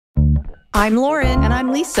I'm Lauren. And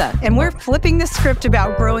I'm Lisa. And we're flipping the script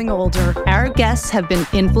about growing older. Our guests have been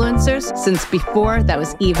influencers since before that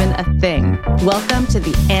was even a thing. Welcome to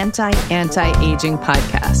the Anti-Aging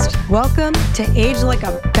Podcast. Welcome to Age Like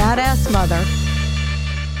a Badass Mother.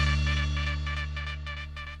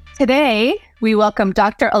 Today, we welcome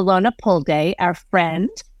Dr. Alona Pulde, our friend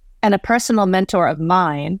and a personal mentor of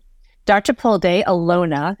mine. Dr. Pulde,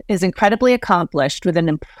 Alona, is incredibly accomplished with an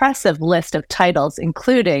impressive list of titles,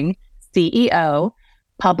 including CEO,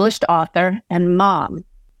 published author, and mom.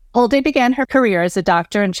 Pulde began her career as a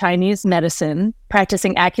doctor in Chinese medicine,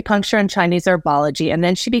 practicing acupuncture and Chinese herbology, and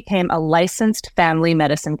then she became a licensed family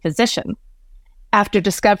medicine physician. After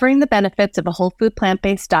discovering the benefits of a whole food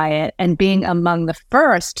plant-based diet and being among the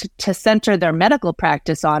first to center their medical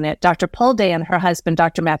practice on it, Dr. Pulde and her husband,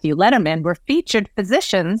 Dr. Matthew Letterman, were featured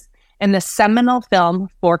physicians in the seminal film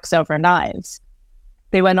Forks Over Knives.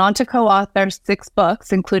 They went on to co-author 6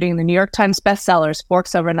 books, including the New York Times bestsellers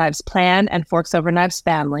Forks Over Knives Plan and Forks Over Knives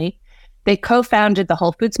Family. They co-founded the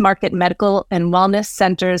Whole Foods Market Medical and Wellness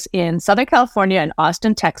Centers in Southern California and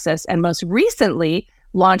Austin, Texas, and most recently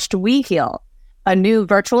launched WeHeal, a new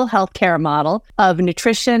virtual healthcare model of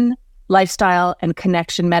nutrition, lifestyle, and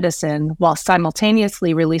connection medicine, while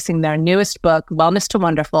simultaneously releasing their newest book, Wellness to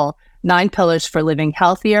Wonderful, 9 Pillars for Living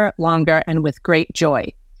Healthier, Longer, and with Great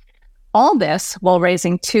Joy. All this while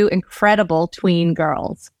raising 2 incredible tween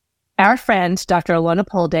girls. Our friend, Dr. Alona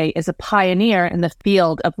Pulde, is a pioneer in the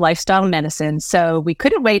field of lifestyle medicine, so we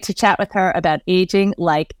couldn't wait to chat with her about aging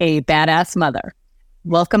like a badass mother.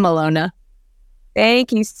 Welcome, Alona.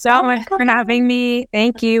 Thank you so much for having me.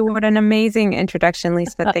 Thank you. What an amazing introduction,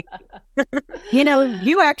 Lisa. Thank you. You know,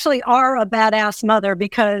 you actually are a badass mother,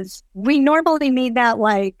 because we normally mean that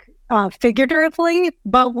figuratively,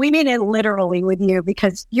 but we mean it literally with you,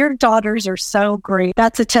 because your daughters are so great.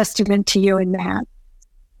 That's a testament to you and Matt.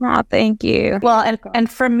 Oh, thank you. Well, and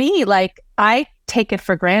for me, I take it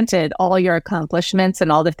for granted, all your accomplishments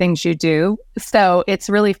and all the things you do. So it's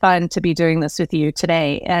really fun to be doing this with you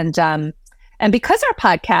today. And because our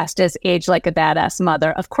podcast is Age Like a Badass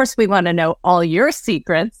Mother, of course, we want to know all your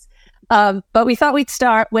secrets. But we thought we'd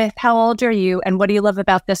start with, how old are you and what do you love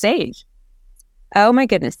about this age? Oh, my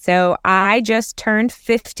goodness. So I just turned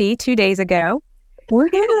 50 2 days ago.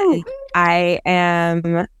 Really? I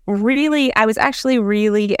was actually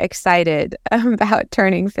really excited about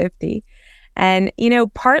turning 50. And,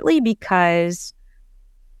 partly because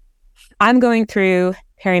I'm going through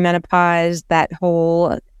perimenopause, that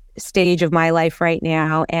whole stage of my life right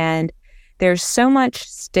now. And there's so much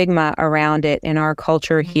stigma around it in our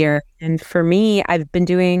culture here. And for me, I've been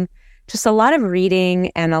doing just a lot of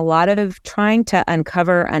reading and a lot of trying to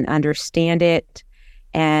uncover and understand it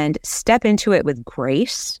and step into it with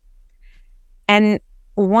grace. And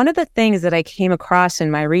one of the things that I came across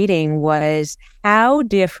in my reading was how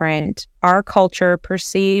different our culture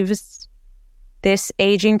perceives this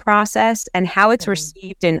aging process and how it's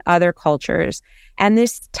received in other cultures. And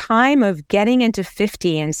this time of getting into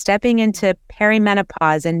 50 and stepping into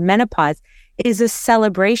perimenopause and menopause is a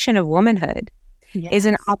celebration of womanhood. Yes. Is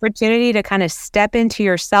an opportunity to kind of step into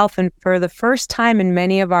yourself and, for the first time in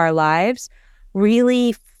many of our lives,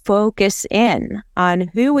 really focus in on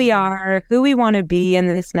who we are, who we want to be in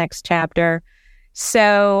this next chapter.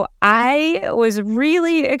 So I was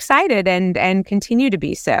really excited and continue to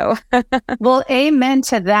be so. Well, amen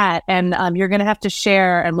to that. And you're going to have to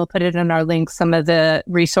share, and we'll put it in our links, some of the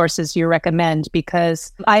resources you recommend,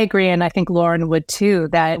 because I agree, and I think Lauren would too,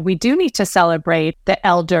 that we do need to celebrate the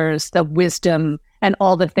elders, the wisdom, and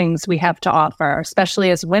all the things we have to offer,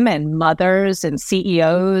 especially as women, mothers and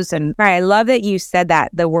CEOs. And right, I love that you said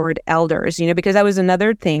that, the word elders, because that was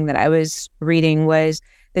another thing that I was reading was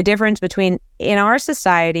the difference between, in our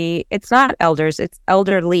society, it's not elders, it's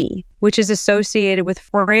elderly, which is associated with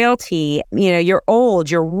frailty. You're old,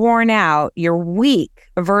 you're worn out, you're weak,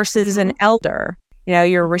 versus an elder.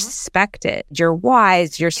 You're respected, you're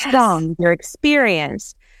wise, you're strong, you're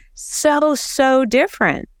experienced. So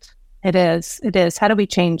different. It is. How do we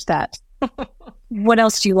change that? What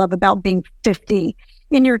else do you love about being 50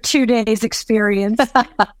 in your 2 days experience?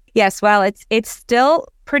 Yes, well, it's still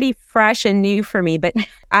pretty fresh and new for me, but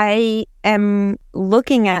I am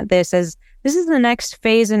looking at this as this is the next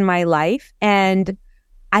phase in my life, and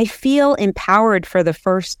I feel empowered for the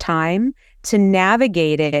first time to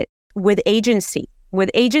navigate it with agency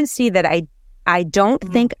that I don't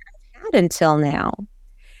think I've had until now.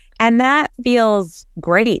 And that feels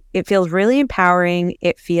great. It feels really empowering.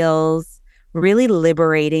 It feels really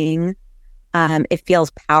liberating. It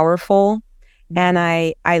feels powerful. And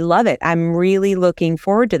I love it. I'm really looking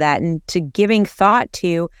forward to that and to giving thought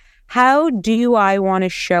to how do I want to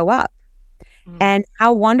show up and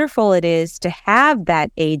how wonderful it is to have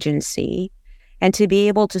that agency and to be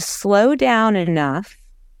able to slow down enough.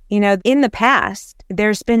 In the past,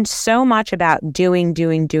 there's been so much about doing,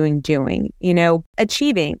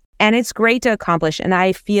 achieving. And it's great to accomplish. And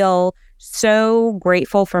I feel so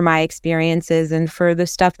grateful for my experiences and for the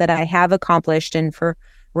stuff that I have accomplished and for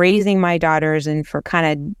raising my daughters and for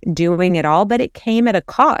kind of doing it all. But it came at a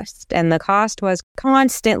cost. And the cost was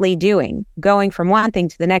constantly going from one thing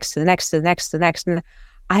to the next, to the next, to the next, to the next. And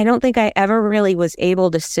I don't think I ever really was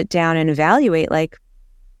able to sit down and evaluate, like,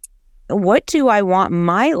 what do I want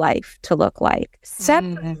my life to look like?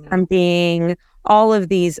 Separate from being all of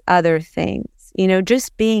these other things,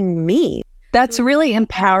 just being me. That's really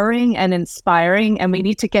empowering and inspiring. And we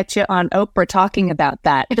need to get you on Oprah talking about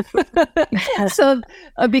that. So,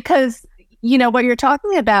 because, what you're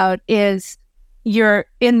talking about is you're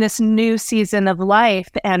in this new season of life.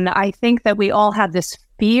 And I think that we all have this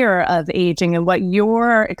fear of aging. And what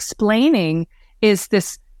you're explaining is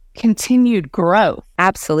this continued growth.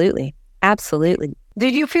 Absolutely. Absolutely.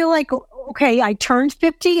 Did you feel like, okay, I turned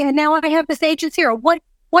 50 and now I have this agency, or what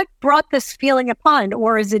brought this feeling upon?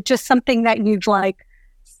 Or is it just something that you've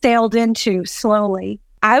sailed into slowly?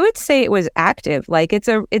 I would say it was active.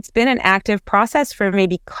 It's been an active process for me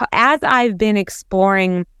because as I've been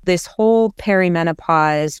exploring this whole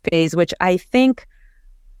perimenopause phase, which I think,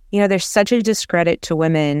 there's such a discredit to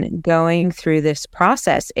women going through this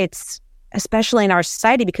process. It's especially in our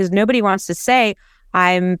society because nobody wants to say,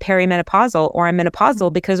 I'm perimenopausal or I'm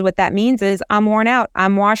menopausal, because what that means is I'm worn out,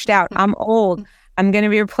 I'm washed out, I'm old, I'm going to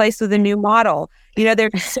be replaced with a new model.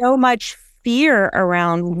 There's so much fear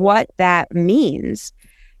around what that means.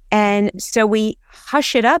 And so we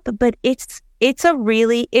hush it up, but it's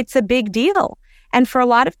a big deal. And for a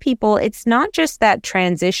lot of people, it's not just that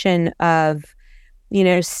transition of,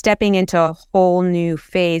 stepping into a whole new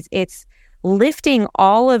phase. It's lifting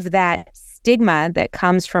all of that stigma that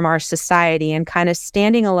comes from our society and kind of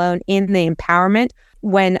standing alone in the empowerment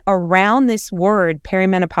when around this word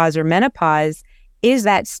perimenopause or menopause is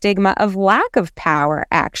that stigma of lack of power,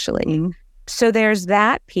 actually. Mm-hmm. So there's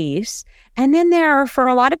that piece. And then there are, for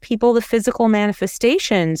a lot of people, the physical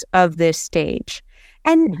manifestations of this stage.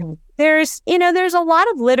 And there's a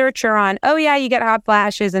lot of literature on, oh yeah, you get hot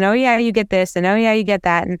flashes, and oh yeah, you get this, and oh yeah, you get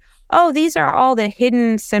that. And oh, these are all the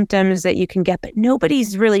hidden symptoms that you can get, but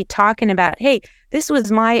nobody's really talking about, hey, this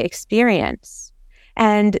was my experience.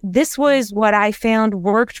 And this was what I found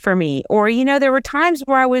worked for me. Or, there were times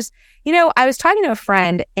where I was talking to a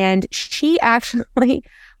friend and she actually,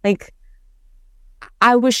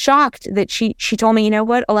 I was shocked that she told me,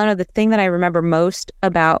 what, Alona, the thing that I remember most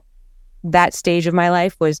about that stage of my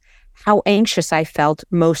life was how anxious I felt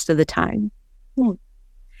most of the time.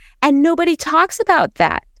 And nobody talks about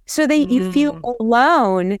that. So you feel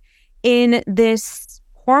alone in this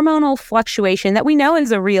hormonal fluctuation that we know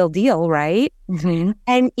is a real deal, right? Mm-hmm.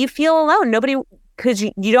 And you feel alone. Because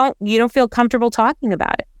you don't feel comfortable talking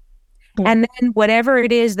about it. Mm-hmm. And then whatever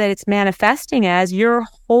it is that it's manifesting as, you're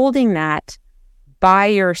holding that by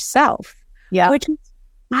yourself. Yeah. Which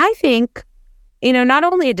I think, not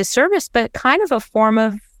only a disservice, but kind of a form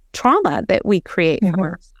of trauma that we create for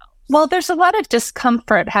ourselves. Well, there's a lot of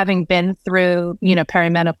discomfort having been through,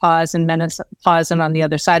 perimenopause and menopause, and on the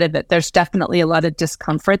other side of it, there's definitely a lot of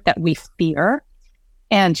discomfort that we fear.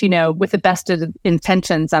 And, with the best of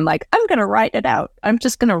intentions, I'm like, I'm going to write it out. I'm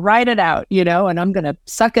just going to write it out, and I'm going to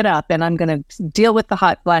suck it up, and I'm going to deal with the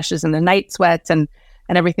hot flashes and the night sweats and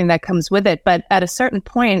everything that comes with it. But at a certain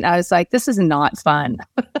point, I was like, this is not fun.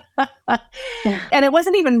 And it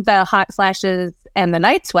wasn't even the hot flashes and the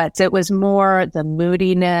night sweats. It was more the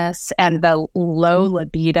moodiness and the low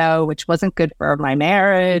libido, which wasn't good for my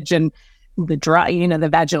marriage, and the dry, the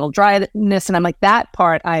vaginal dryness. And I'm like, that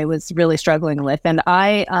part I was really struggling with. And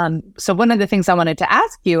so one of the things I wanted to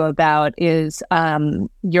ask you about is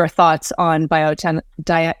your thoughts on bioidentical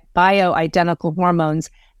hormones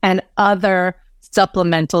and other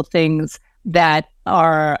supplemental things that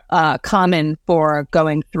are common for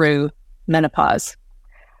going through menopause.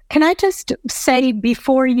 Can I just say,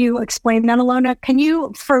 before you explain that, Alona, can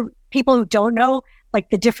you, for people who don't know,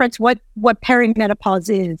 the difference, what perimenopause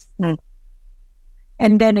is,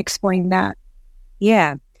 and then explain that?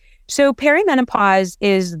 Yeah. So perimenopause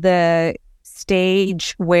is the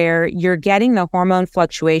stage where you're getting the hormone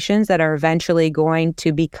fluctuations that are eventually going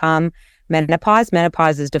to become menopause.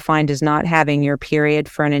 Menopause is defined as not having your period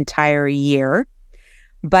for an entire year.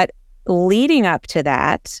 But leading up to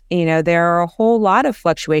that, there are a whole lot of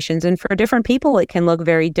fluctuations. And for different people, it can look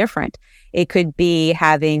very different. It could be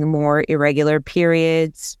having more irregular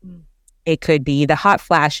periods. It could be the hot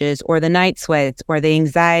flashes or the night sweats or the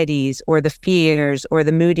anxieties or the fears or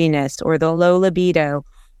the moodiness or the low libido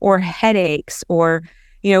or headaches or,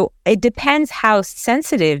 it depends how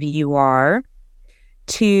sensitive you are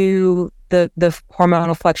to the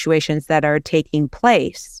hormonal fluctuations that are taking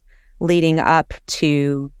place leading up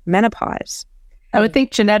to menopause. I would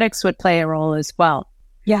think genetics would play a role as well.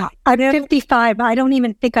 Yeah. I'm 55. I don't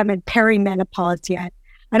even think I'm in perimenopause yet.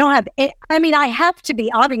 I don't have it. I mean, I have to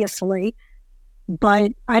be, obviously,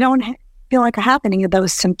 but I don't feel like I have any of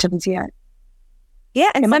those symptoms yet.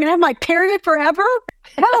 Yeah. And am I going to have my period forever?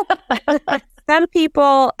 Some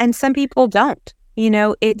people don't.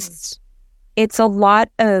 It's a lot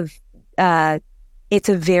of, it's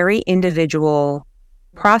a very individual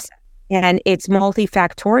process. And it's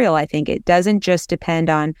multifactorial, I think. It doesn't just depend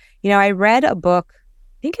on, I read a book,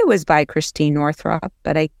 I think it was by Christine Northrup,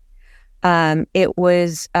 but it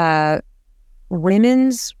was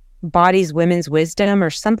Women's Bodies, Women's Wisdom or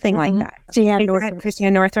something like that.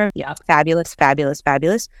 Christine Northrup. Yeah. Fabulous.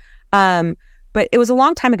 But it was a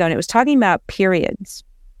long time ago and it was talking about periods.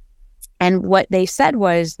 And what she said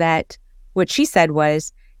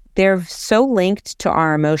was they're so linked to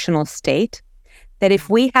our emotional state that if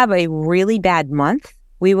we have a really bad month,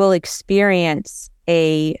 we will experience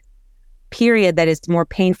a period that is more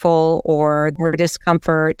painful or more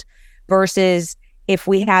discomfort versus if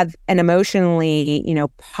we have an emotionally,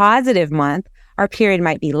 positive month, our period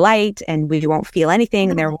might be light and we won't feel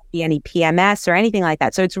anything and there won't be any PMS or anything like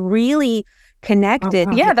that. So it's really connected.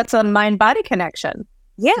 Oh, yeah, that's a mind-body connection.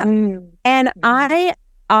 Yeah. And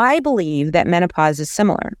I believe that menopause is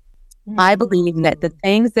similar. I believe that the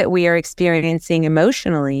things that we are experiencing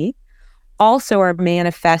emotionally also are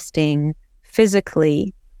manifesting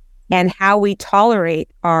physically, and how we tolerate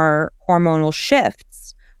our hormonal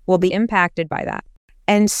shifts will be impacted by that.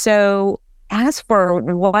 And so as for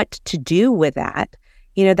what to do with that,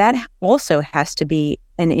 that also has to be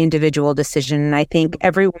an individual decision. And I think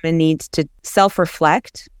every woman needs to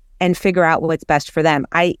self-reflect and figure out what's best for them.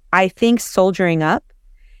 I think soldiering up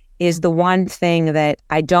is the one thing that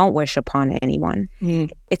I don't wish upon anyone.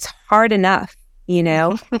 It's hard enough,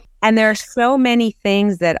 and there are so many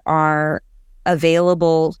things that are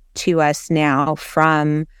available to us now,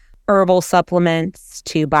 from herbal supplements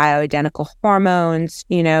to bioidentical hormones,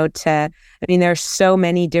 there's so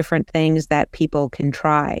many different things that people can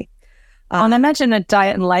try. And I imagine a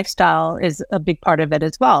diet and lifestyle is a big part of it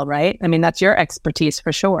as well, right? I mean, that's your expertise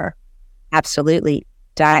for sure. Absolutely.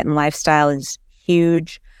 Diet and lifestyle is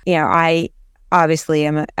huge. I obviously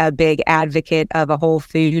am a big advocate of a whole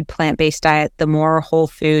food, plant-based diet. The more whole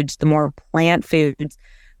foods, the more plant foods,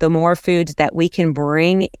 the more foods that we can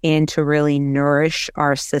bring in to really nourish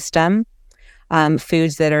our system.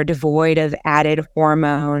 Foods that are devoid of added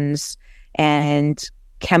hormones and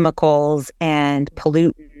chemicals and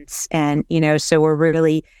pollutants. And, so we're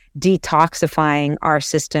really detoxifying our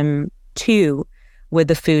system too with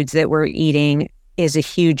the foods that we're eating is a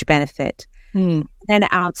huge benefit. And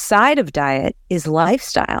outside of diet is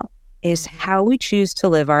lifestyle, is how we choose to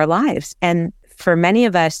live our lives. And for many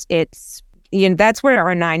of us, it's, that's where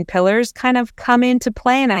our 9 pillars kind of come into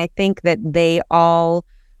play. And I think that they all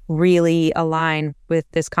really align with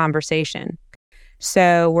this conversation.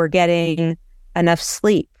 So we're getting enough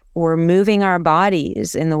sleep. We're moving our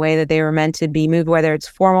bodies in the way that they were meant to be moved, whether it's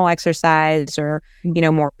formal exercise or,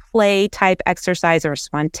 more play type exercise or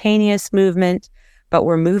spontaneous movement. But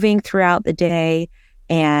we're moving throughout the day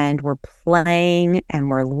and we're playing and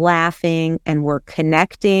we're laughing and we're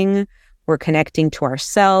connecting. We're connecting to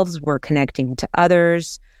ourselves. We're connecting to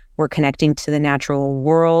others. We're connecting to the natural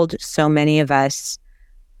world. So many of us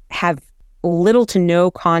have little to no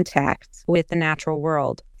contact with the natural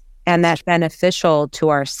world, and that's beneficial to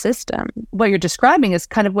our system. What you're describing is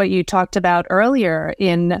kind of what you talked about earlier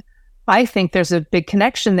I think there's a big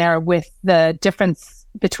connection there with the difference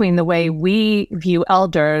between the way we view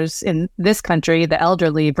elders in this country, the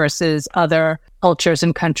elderly, versus other cultures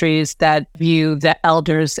and countries that view the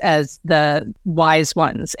elders as the wise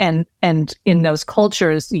ones. And in those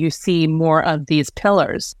cultures, you see more of these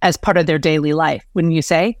pillars as part of their daily life, wouldn't you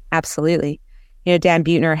say? Absolutely. Dan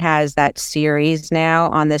Buettner has that series now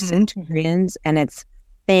on the centurions, and it's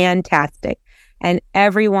fantastic. And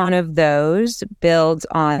every one of those builds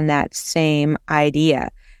on that same idea.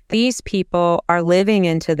 These people are living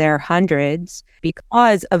into their hundreds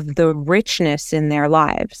because of the richness in their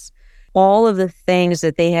lives. All of the things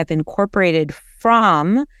that they have incorporated,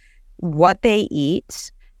 from what they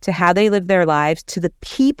eat to how they live their lives to the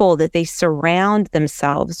people that they surround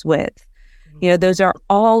themselves with. Those are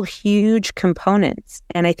all huge components.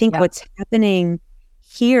 And I think what's happening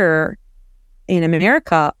here in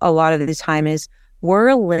America a lot of the time is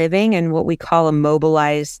we're living in what we call a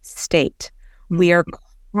mobilized state. We are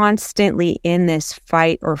constantly in this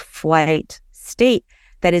fight or flight state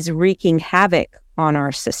that is wreaking havoc on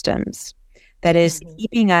our systems, that is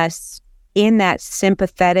keeping us in that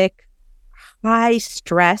sympathetic, high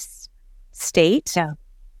stress state. Yeah.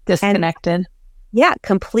 Disconnected.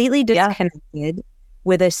 Completely disconnected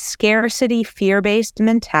with a scarcity, fear-based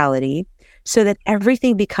mentality so that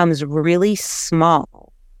everything becomes really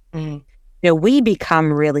small. We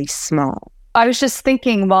become really small. I was just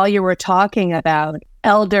thinking while you were talking about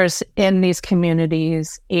elders in these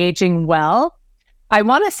communities aging well, I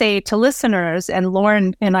want to say to listeners, and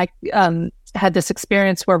Lauren and I had this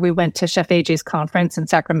experience where we went to Chef AJ's conference in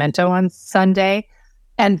Sacramento on Sunday,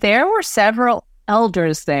 and there were several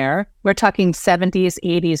elders there. We're talking 70s,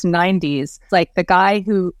 80s, 90s, like the guy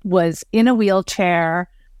who was in a wheelchair,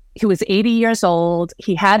 who was 80 years old.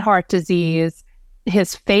 He had heart disease.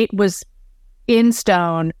 His fate was in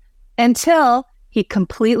stone until he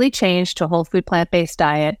completely changed to a whole food, plant-based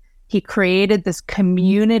diet. He created this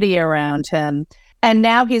community around him. And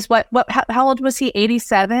now he's how old was he?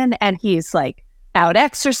 87. And he's like out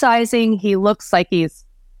exercising. He looks like he's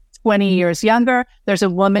 20 years younger. There's a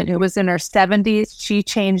woman who was in her 70s. She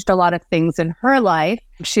changed a lot of things in her life.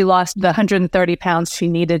 She lost the 130 pounds she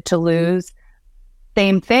needed to lose.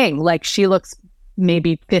 Same thing. Like she looks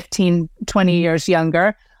maybe 15, 20 years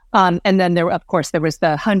younger. And then there was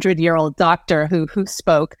the 100-year-old doctor who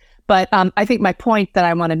spoke. But I think my point that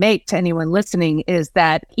I want to make to anyone listening is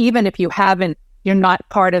that even if you're not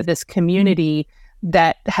part of this community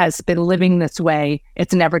that has been living this way,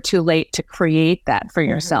 it's never too late to create that for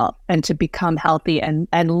yourself and to become healthy and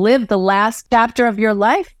live the last chapter of your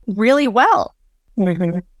life really well.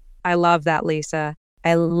 I love that, Lisa.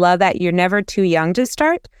 I love that. You're never too young to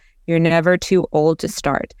start. You're never too old to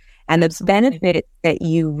start. And the benefits that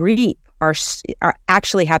you reap are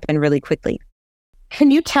actually happen really quickly. Can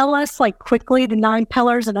you tell us quickly the 9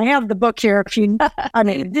 pillars? And I have the book here if you,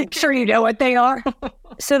 sure you know what they are.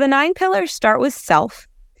 So the 9 pillars start with self.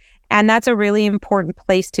 And that's a really important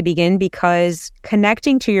place to begin because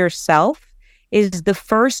connecting to yourself is the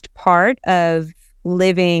first part of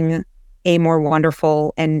living a more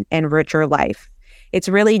wonderful and richer life. It's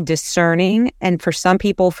really discerning. And for some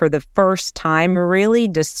people, for the first time, really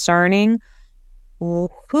discerning,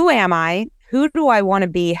 who am I? Who do I want to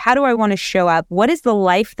be? How do I want to show up? What is the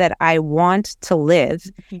life that I want to live?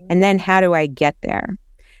 And then how do I get there?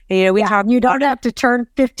 And, you don't have to turn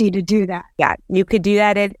 50 to do that. Yeah, you could do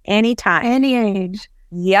that at any time. Any age.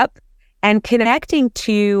 Yep. And connecting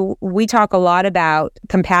to, we talk a lot about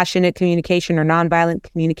compassionate communication or nonviolent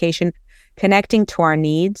communication, connecting to our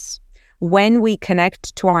needs. When we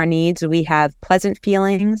connect to our needs, we have pleasant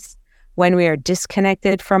feelings. When we are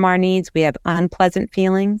disconnected from our needs, we have unpleasant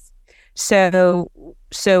feelings. So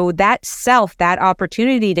that self, that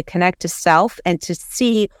opportunity to connect to self and to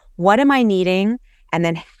see what am I needing, and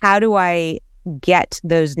then how do I get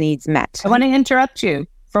those needs met? I want to interrupt you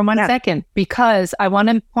for one second because I want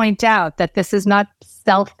to point out that this is not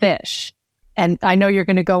selfish. And I know you're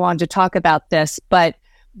going to go on to talk about this, but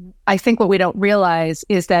I think what we don't realize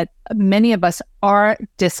is that many of us are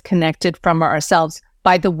disconnected from ourselves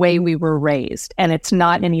by the way we were raised. And it's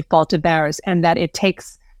not any fault of ours, and that it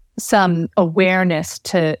takes some awareness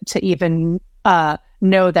to even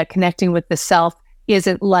know that connecting with the self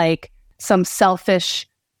isn't like some selfish,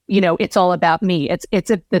 it's all about me. It's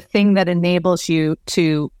the thing that enables you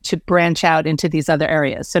to branch out into these other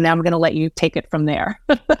areas. So now I'm going to let you take it from there.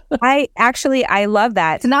 I love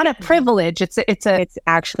that. It's not a privilege. It's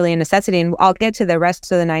actually a necessity. And I'll get to the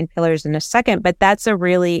rest of the 9 pillars in a second, but that's a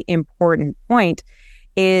really important point,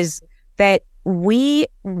 is that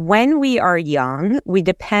when we are young, we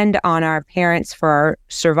depend on our parents for our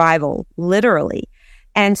survival, literally.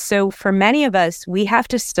 And so for many of us, we have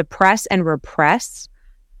to suppress and repress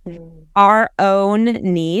our own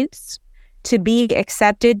needs to be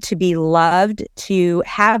accepted, to be loved, to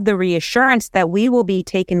have the reassurance that we will be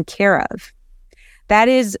taken care of.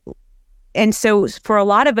 And so for a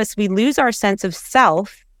lot of us, we lose our sense of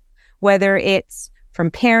self, whether it's from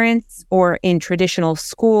parents or in traditional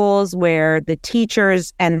schools where the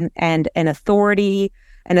teachers and an authoritarian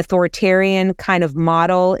kind of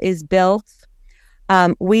model is built.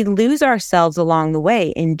 We lose ourselves along the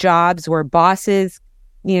way in jobs where bosses,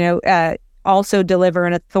 also deliver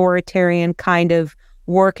an authoritarian kind of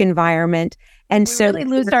work environment. And we really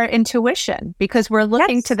lose our intuition because we're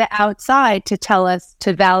looking to the outside to tell us,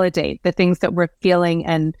 to validate the things that we're feeling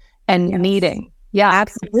and needing. Yeah,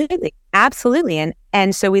 absolutely.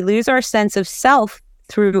 And so we lose our sense of self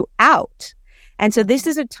throughout. And so this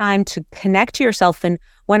is a time to connect to yourself. And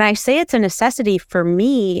when I say it's a necessity, for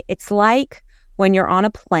me, it's like when you're on a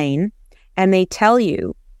plane and they tell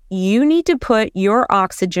you, you need to put your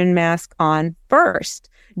oxygen mask on first.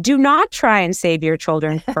 Do not try and save your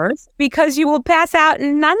children first because you will pass out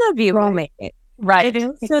and none of you will make it. Right.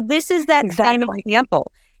 So this is that same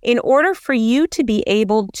example. In order for you to be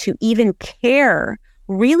able to even care,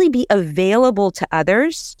 really be available to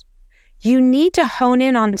others, you need to hone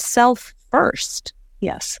in on self first.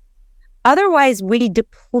 Yes. Otherwise, we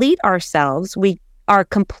deplete ourselves. We are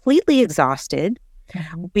completely exhausted.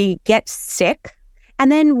 Mm-hmm. We get sick.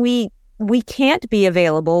 And then we can't be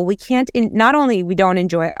available. We can't, not only we don't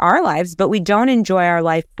enjoy our lives, but we don't enjoy our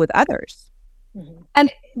life with others. Mm-hmm.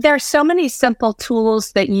 And there are so many simple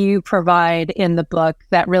tools that you provide in the book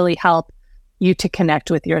that really help you to connect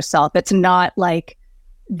with yourself. It's not like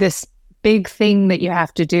this big thing that you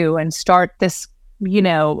have to do and start this,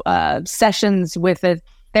 sessions with a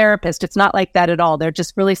therapist. It's not like that at all. They're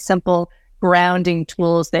just really simple grounding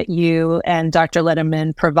tools that you and Dr.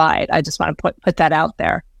 Letterman provide. I just want to put that out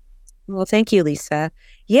there. Well, thank you, Lisa.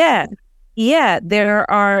 Yeah.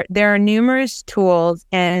 There are numerous tools,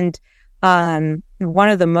 and one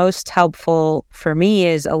of the most helpful for me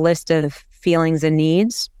is a list of feelings and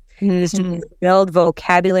needs. Mm-hmm. To build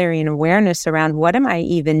vocabulary and awareness around what am I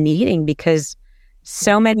even needing? Because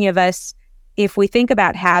so many of us, if we think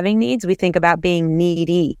about having needs, we think about being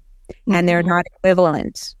needy, and they're not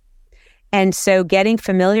equivalent. And so getting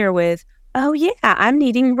familiar with, oh yeah, I'm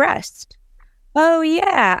needing rest. Oh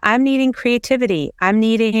yeah, I'm needing creativity. I'm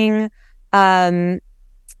needing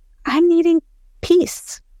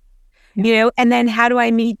peace. And then how do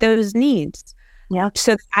I meet those needs? Yeah.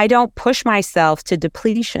 So I don't push myself to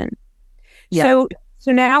depletion. Yeah.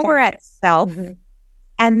 So now we're at self. Mm-hmm.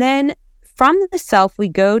 And then from the self, we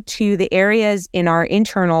go to the areas in our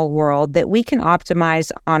internal world that we can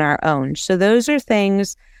optimize on our own. So those are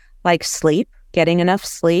things like sleep, getting enough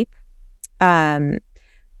sleep, activity,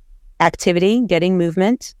 getting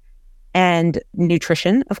movement, and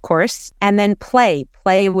nutrition, of course, and then play,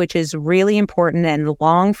 which is really important and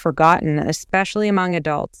long forgotten, especially among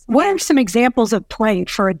adults. What are some examples of play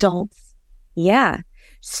for adults? Yeah.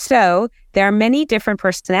 So there are many different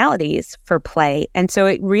personalities for play. And so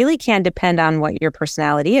it really can depend on what your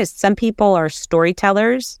personality is. Some people are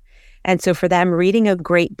storytellers. And so for them, reading a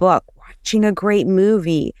great book, watching a great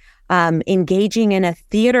movie, engaging in a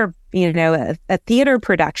theater, a theater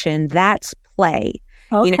production, that's play.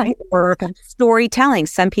 Okay. Or storytelling.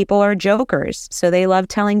 Some people are jokers, so they love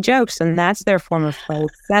telling jokes, and that's their form of play.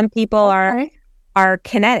 Some people are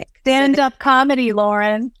kinetic. Stand-up comedy,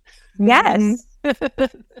 Lauren. Yes.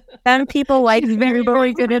 Some people like very,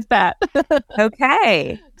 very good at that.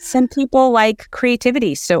 Okay. Some people like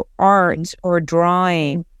creativity, so art or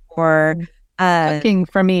drawing or cooking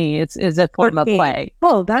for me is a form of play.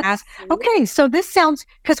 Oh, that's okay. So this sounds,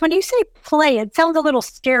 because when you say play, it sounds a little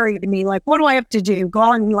scary to me. Like, what do I have to do? Go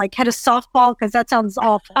on and hit a softball? Because that sounds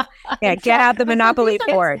awful. Yeah, get out the Monopoly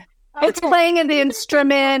board. It's playing an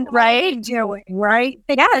instrument, right? Right?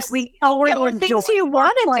 Yes. We already things you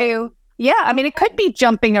want to do. Yeah, I mean, it could be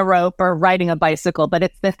jumping a rope or riding a bicycle, but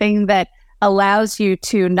it's the thing that allows you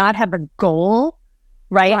to not have a goal.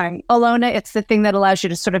 Right, Alona, it's the thing that allows you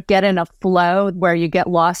to sort of get in a flow where you get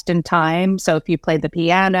lost in time. So if you play the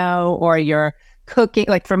piano or you're cooking,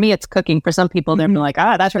 like for me, it's cooking. For some people, they're like,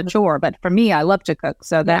 that's a chore. But for me, I love to cook.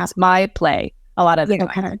 So that's my play a lot of the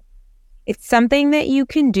time. It's something that you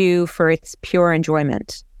can do for its pure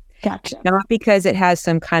enjoyment. Gotcha. Not because it has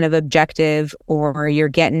some kind of objective or you're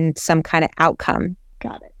getting some kind of outcome.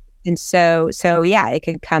 Got it. And so yeah, it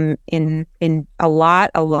can come in a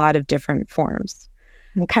lot of different forms.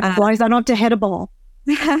 Okay, as long as I don't have to hit a ball.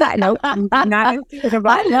 Nope.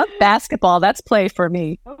 I love basketball. That's play for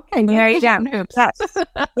me. Okay, there you go.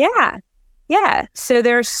 Yeah. So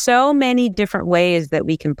there are so many different ways that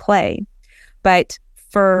we can play. But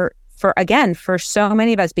for so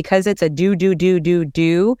many of us, because it's a do,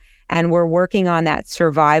 and we're working on that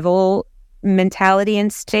survival mentality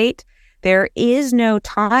and state, there is no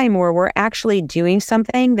time where we're actually doing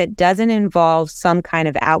something that doesn't involve some kind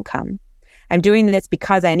of outcome. I'm doing this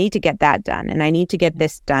because I need to get that done, and I need to get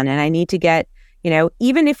this done, and I need to get,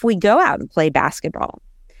 even if we go out and play basketball,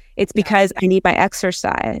 it's because I need my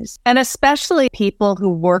exercise. And especially people who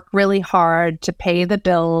work really hard to pay the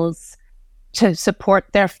bills, to support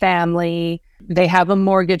their family. They have a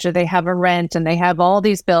mortgage or they have a rent and they have all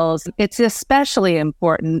these bills. It's especially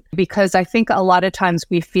important because I think a lot of times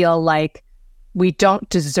we feel like we don't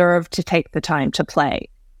deserve to take the time to play.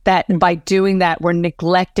 That by doing that, we're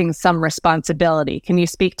neglecting some responsibility. Can you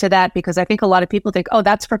speak to that? Because I think a lot of people think, oh,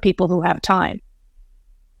 that's for people who have time.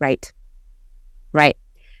 Right. Right.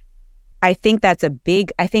 I think that's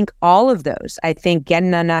I think all of those, I think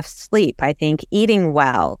getting enough sleep, I think eating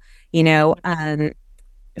well,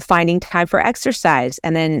 finding time for exercise,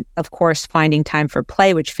 and then of course finding time for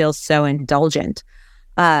play, which feels so indulgent,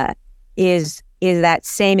 is that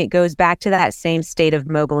same, it goes back to that same state of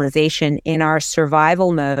mobilization. In our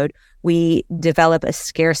survival mode, we develop a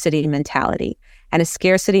scarcity mentality, and a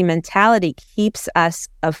scarcity mentality keeps us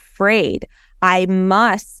afraid. I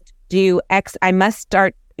must do X, I must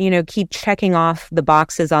start, keep checking off the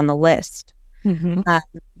boxes on the list. Mm-hmm.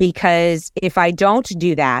 Because if I don't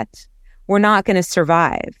do that, we're not going to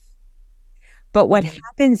survive. But what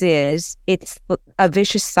happens is it's a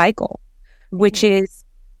vicious cycle, which is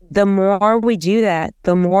the more we do that,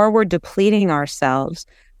 the more we're depleting ourselves,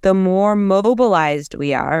 the more mobilized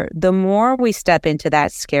we are, the more we step into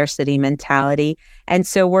that scarcity mentality. And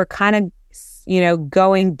so we're kind of,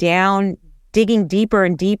 going down, digging deeper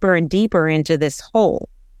and deeper and deeper into this hole.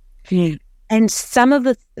 Mm. And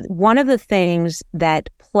one of the things that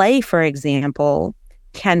play, for example,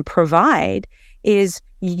 can provide is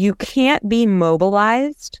you can't be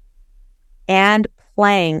mobilized and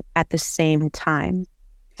playing at the same time.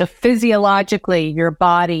 So physiologically, your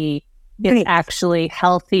body is actually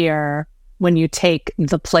healthier when you take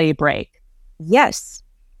the play break. Yes.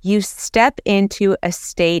 You step into a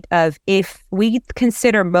state of, if we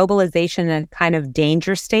consider mobilization a kind of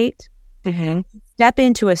danger state, step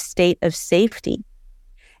into a state of safety.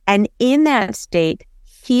 And in that state,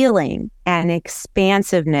 healing and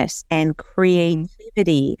expansiveness and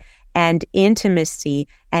creativity and intimacy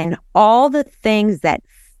and all the things that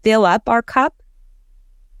fill up our cup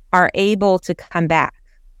are able to come back.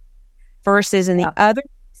 Versus in the other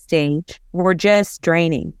stage, we're just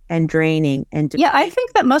draining and draining and Yeah, I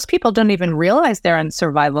think that most people don't even realize they're in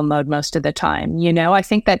survival mode most of the time. I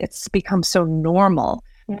think that it's become so normal.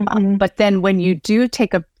 But then when you do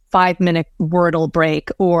take a 5-minute Wordle break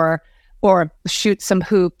or shoot some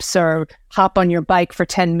hoops or hop on your bike for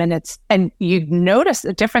 10 minutes, and you notice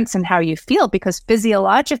a difference in how you feel, because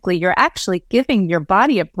physiologically you're actually giving your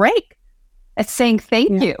body a break. It's saying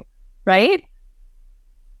thank you, right?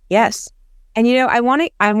 Yes. And I want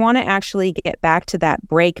to actually get back to that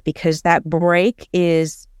break, because that break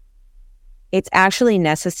it's actually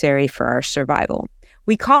necessary for our survival.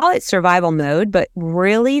 We call it survival mode, but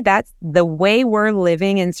really that's the way we're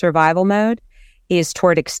living in survival mode is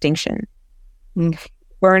toward extinction.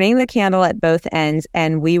 Burning the candle at both ends,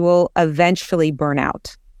 and we will eventually burn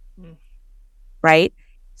out. Right?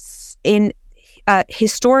 In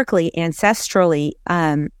historically, ancestrally,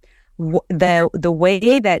 the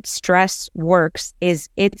way that stress works is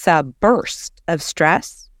it's a burst of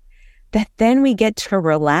stress that then we get to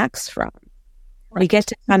relax from. Right. We get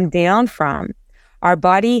to come down from. Our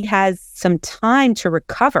body has some time to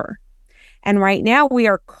recover. And right now we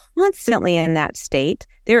are constantly in that state.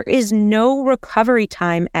 There is no recovery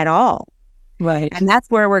time at all. Right. And that's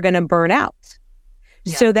where we're going to burn out.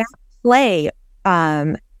 Yeah. So that play,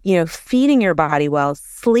 feeding your body well,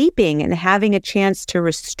 sleeping and having a chance to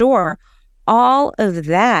restore, all of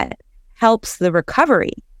that helps the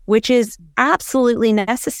recovery, which is absolutely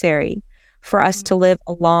necessary for us to live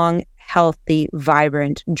a long, healthy,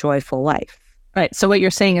 vibrant, joyful life. Right. So what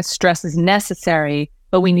you're saying is stress is necessary,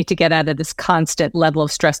 but we need to get out of this constant level of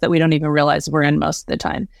stress that we don't even realize we're in most of the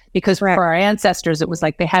time. Because for our ancestors, it was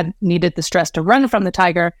like they needed the stress to run from the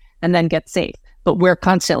tiger and then get safe. But we're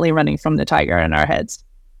constantly running from the tiger in our heads.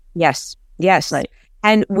 Yes. Right.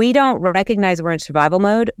 And we don't recognize we're in survival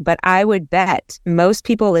mode, but I would bet most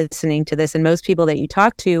people listening to this and most people that you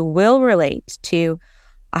talk to will relate to,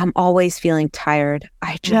 I'm always feeling tired.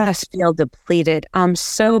 I just feel depleted. I'm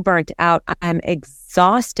so burnt out. I'm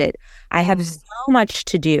exhausted. I have so much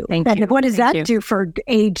to do. What does that do for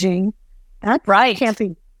aging? That's right. Can't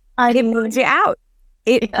be. It moves you out.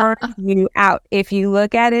 It burns you out. If you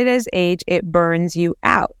look at it as age, it burns you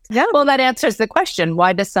out. Yeah. Well, that answers the question.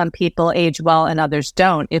 Why do some people age well and others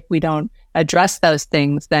don't? If we don't address those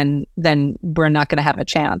things, then we're not going to have a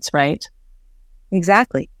chance, right?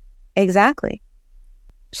 Exactly.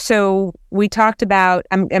 So we talked about,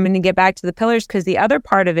 I'm going to get back to the pillars, because the other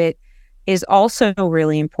part of it is also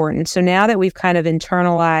really important. So now that we've kind of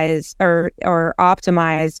internalized or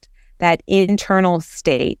optimized that internal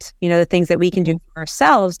state, the things that we can do for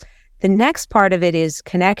ourselves, the next part of it is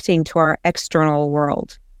connecting to our external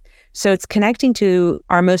world. So it's connecting to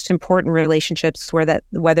our most important relationships,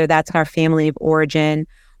 whether that's our family of origin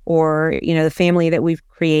or, the family that we've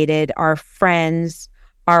created, our friends,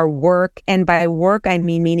 our work. And by work, I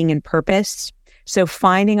mean meaning and purpose. So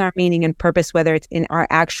finding our meaning and purpose, whether it's in our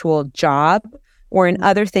actual job or in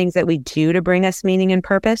other things that we do to bring us meaning and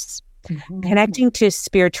purpose. Connecting to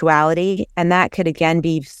spirituality, and that could again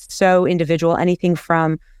be so individual, anything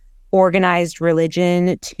from organized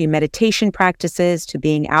religion to meditation practices to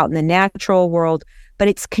being out in the natural world. But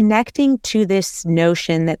it's connecting to this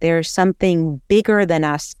notion that there's something bigger than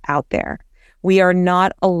us out there. We are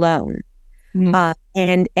not alone.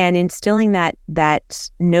 And instilling that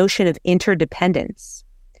notion of interdependence.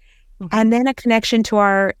 And then a connection to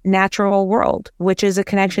our natural world, which is a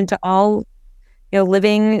connection to all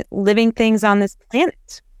living things on this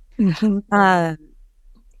planet. Alona,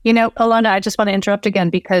 I just want to interrupt again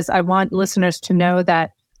because I want listeners to know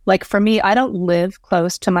that, like for me, I don't live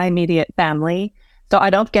close to my immediate family, so I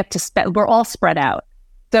don't get to spend. We're all spread out.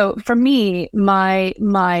 So for me,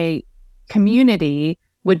 my community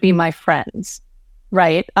would be my friends,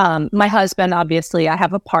 right? My husband, obviously, I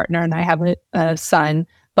have a partner and I have a son.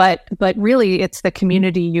 But really, it's the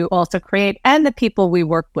community you also create and the people we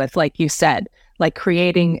work with, like you said, like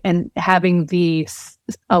creating and having the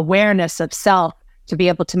awareness of self to be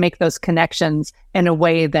able to make those connections in a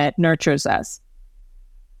way that nurtures us.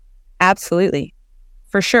 Absolutely.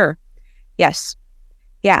 For sure. Yes.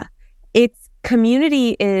 Yeah. It's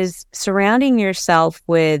community is surrounding yourself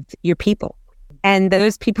with your people. And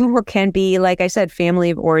those people can be, like I said, family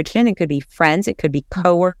of origin. It could be friends. It could be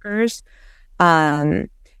coworkers. They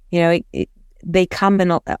come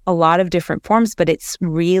in a lot of different forms, but it's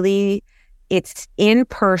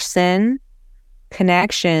in-person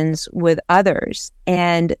connections with others.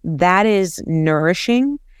 And that is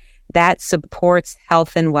nourishing. That supports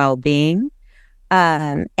health and well-being.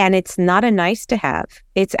 And it's not a nice to have.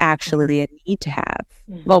 It's actually a need to have.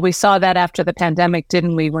 Well, we saw that after the pandemic,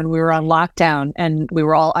 didn't we? When we were on lockdown and we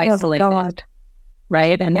were all isolated. Oh, God.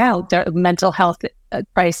 Right? And now the mental health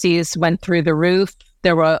crises went through the roof.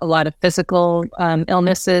 There were a lot of physical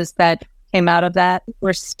illnesses that came out of that.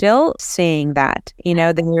 We're still seeing that.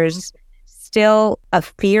 There's still a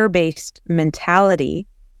fear-based mentality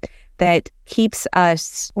that keeps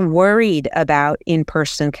us worried about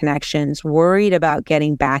in-person connections, worried about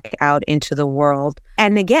getting back out into the world.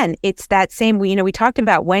 And again, it's that same, we talked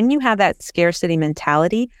about when you have that scarcity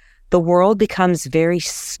mentality, the world becomes very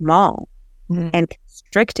small and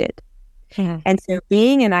constricted. And so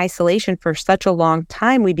being in isolation for such a long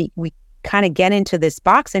time, we kind of get into this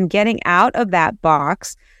box, and getting out of that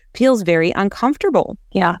box feels very uncomfortable.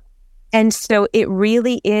 Yeah. And so it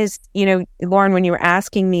really is, Lauren, when you were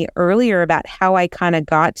asking me earlier about how I kind of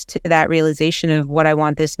got to that realization of what I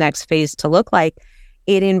want this next phase to look like,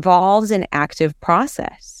 it involves an active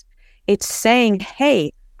process. It's saying,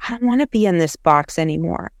 hey, I don't want to be in this box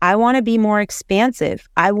anymore. I want to be more expansive.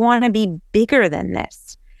 I want to be bigger than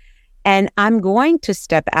this. And I'm going to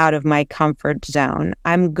step out of my comfort zone.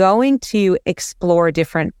 I'm going to explore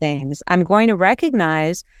different things. I'm going to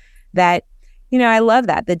recognize that, I love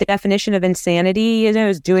that. The definition of insanity,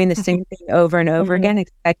 is doing the same thing over and over again,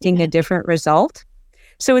 expecting a different result.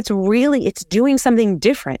 So it's doing something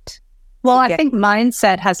different. Well, I think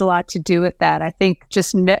mindset has a lot to do with that. I think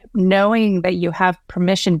just knowing that you have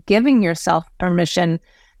permission, giving yourself permission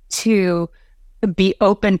to be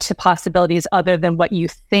open to possibilities other than what you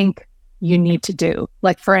think you need to do.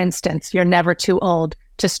 Like, for instance, you're never too old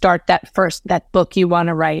to start that book you want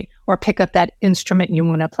to write, or pick up that instrument you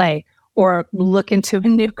want to play, or look into a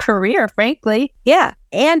new career, frankly. Yeah.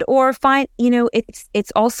 And or find,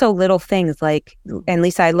 it's also little things like, and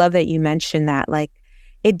Lisa, I love that you mentioned that, like,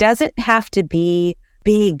 it doesn't have to be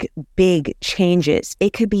big changes.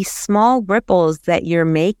 It could be small ripples that you're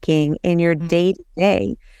making in your day to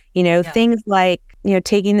day, things like,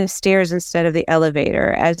 taking the stairs instead of the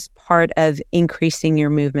elevator as part of increasing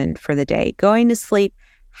your movement for the day, going to sleep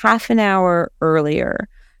half an hour earlier,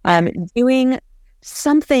 doing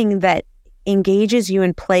something that engages you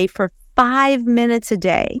in play for 5 minutes a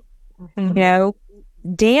day,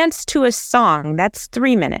 dance to a song, that's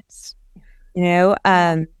 3 minutes,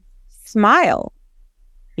 smile.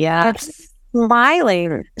 Yeah.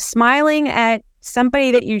 Smiling at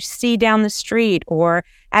somebody that you see down the street, or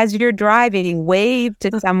as you're driving, wave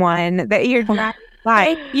to someone that you're driving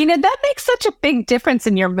by. That makes such a big difference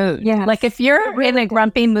in your mood. Yes. Like if you're in a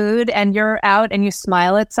grumpy mood and you're out and you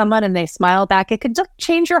smile at someone and they smile back, it could just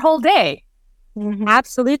change your whole day.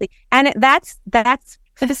 Absolutely. And that's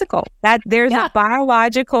physical. That there's a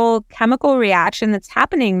biological chemical reaction that's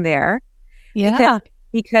happening there. Yeah.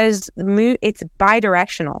 Because it's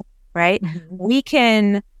bidirectional, right? We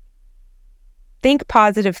can think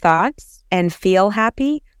positive thoughts and feel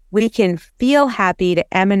happy. We can feel happy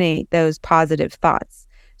to emanate those positive thoughts.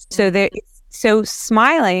 So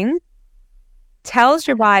smiling tells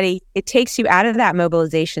your body, it takes you out of that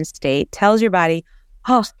mobilization state, tells your body,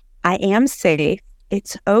 oh, I am safe.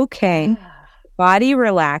 It's okay. Body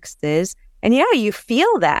relaxes. And yeah, you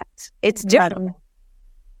feel that. It's different.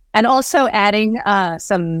 And also adding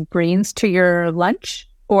some greens to your lunch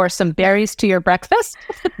or some berries to your breakfast.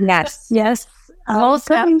 Yes. Yes.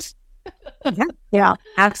 Also. Yeah,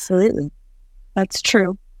 absolutely. That's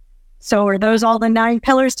true. So are those all the 9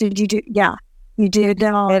 pillars? Did you do? Yeah, you did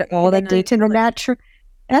all the to the natural.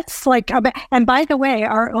 That's like, and by the way,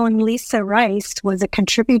 our own Lisa Rice was a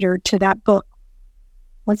contributor to that book,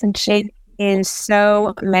 wasn't she? In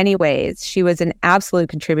so many ways, she was an absolute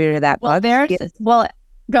contributor to that book. Well,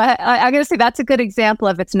 go ahead. I'm going to say that's a good example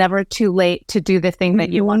of it's never too late to do the thing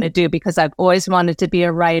that you want to do, because I've always wanted to be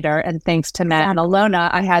a writer. And thanks to Matt and Alona,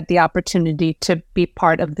 I had the opportunity to be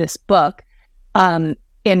part of this book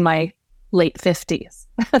in my late 50s,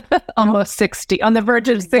 almost 60, on the verge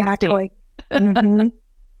of 60. Exactly. Mm-hmm.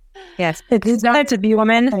 Yes. It's not to be a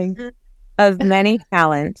woman of many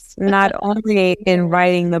talents, not only in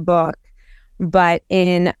writing the book, but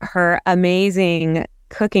in her amazing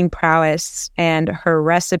cooking prowess and her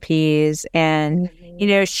recipes. And,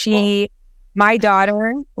 my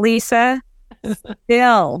daughter, Lisa,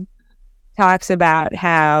 still talks about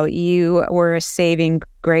how you were a saving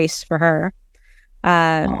grace for her.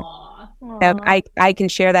 I can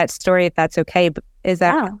share that story if that's okay. But is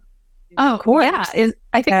that? Yeah. Oh, cool. Yeah.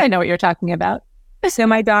 I think I know what you're talking about. So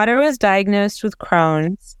my daughter was diagnosed with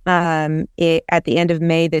Crohn's at the end of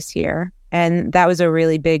May this year. And that was a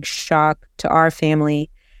really big shock to our family,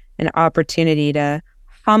 an opportunity to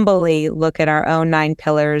humbly look at our own 9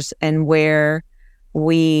 pillars and where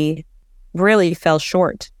we really fell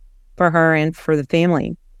short for her and for the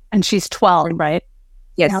family. And she's 12, right?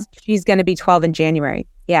 Yes, yeah. She's going to be 12 in January.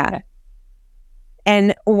 Yeah. Okay.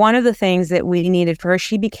 And one of the things that we needed for her,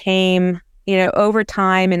 she became, over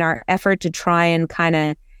time in our effort to try and kind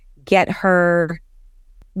of get her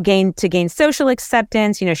gain social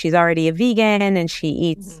acceptance. She's already a vegan and she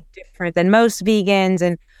eats different than most vegans.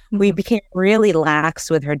 And we became really lax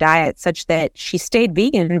with her diet, such that she stayed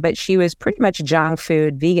vegan, but she was pretty much junk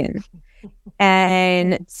food vegan.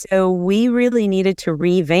 And so we really needed to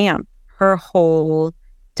revamp her whole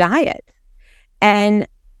diet. And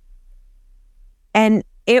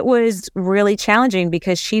it was really challenging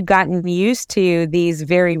because she'd gotten used to these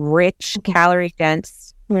very rich,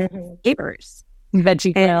 calorie-dense flavors.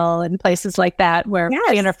 Veggie Grill and places like that where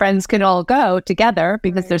she and her friends can all go together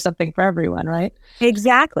because there's something for everyone, right?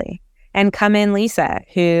 Exactly. And come in Lisa,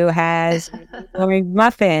 who has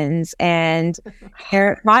muffins and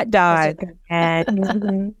hot dog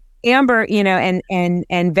and Amber,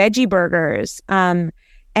 and veggie burgers.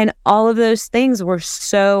 And all of those things were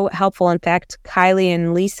so helpful. In fact, Kylie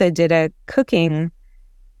and Lisa did a cooking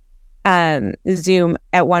Zoom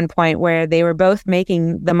at one point where they were both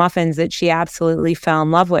making the muffins that she absolutely fell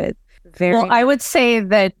in love with. I would say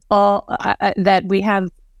that that we have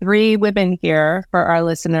 3 women here for our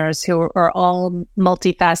listeners who are all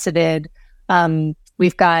multifaceted.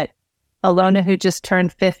 We've got Alona, who just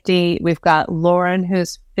turned 50. We've got Lauren,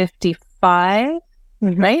 who's 55,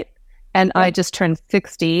 right? And I just turned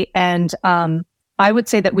 60. And I would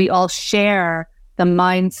say that we all share the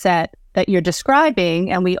mindset that you're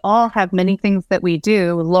describing, and we all have many things that we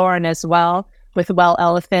do. Lauren as well, with Well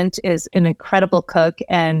Elephant, is an incredible cook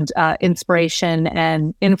and inspiration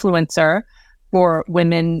and influencer for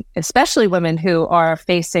women, especially women who are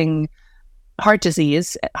facing heart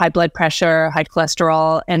disease, high blood pressure, high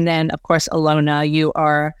cholesterol. And then, of course, Alona, you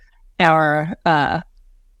are our, I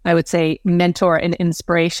would say, mentor and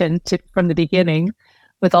inspiration from the beginning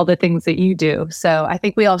with all the things that you do. So I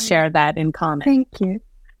think we all share that in common. Thank you.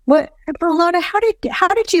 Alona, how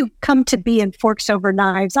did you come to be in Forks Over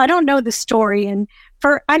Knives? I don't know the story, and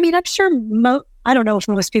I'm sure I don't know if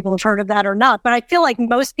most people have heard of that or not, but I feel like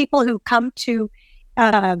most people who come to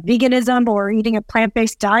veganism or eating a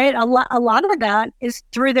plant-based diet, a lot of that is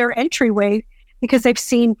through their entryway because they've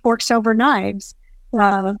seen Forks Over Knives,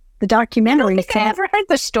 the documentary. I don't think I ever heard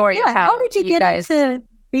the story. Yeah, how did you get into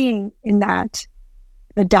being in that?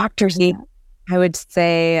 The doctors. I would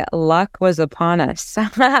say luck was upon us.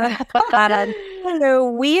 So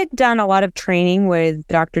we had done a lot of training with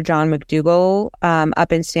Dr. John McDougall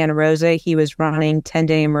up in Santa Rosa. He was running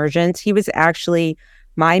 10-day immersions. He was actually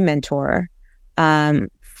my mentor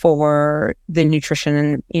for the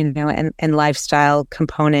nutrition and lifestyle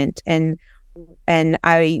component. And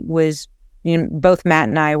I was, both Matt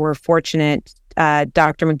and I were fortunate.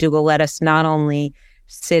 Dr. McDougall let us not only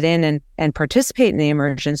sit in and participate in the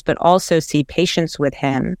immersions, but also see patients with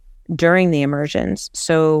him during the immersions.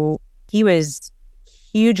 So he was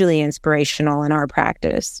hugely inspirational in our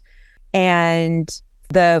practice. And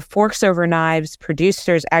the Forks Over Knives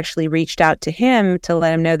producers actually reached out to him to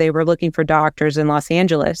let him know they were looking for doctors in Los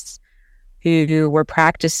Angeles who were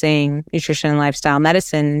practicing nutrition and lifestyle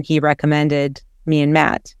medicine. He recommended me and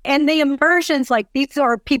Matt. And the immersions, like these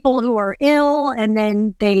are people who are ill and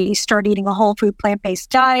then they start eating a whole food plant-based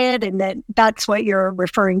diet, and then that's what you're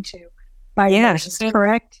referring to by immersions,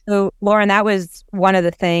 correct? So Lauren, that was one of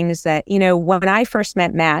the things that, when I first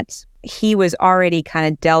met Matt, he was already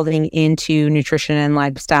kind of delving into nutrition and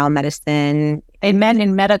lifestyle medicine. They met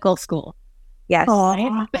in medical school. Yes.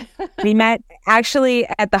 We met actually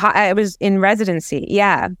at I was in residency.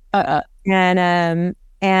 Yeah. And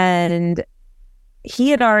he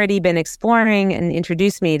had already been exploring and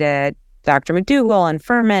introduced me to Dr. McDougall and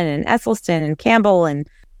Furman and Esselstyn and Campbell and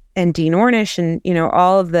Dean Ornish and,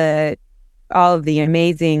 all of the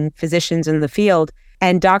amazing physicians in the field.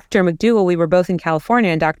 And Dr. McDougall, we were both in California,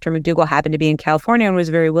 and Dr. McDougall happened to be in California and was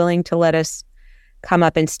very willing to let us come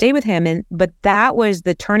up and stay with him. But that was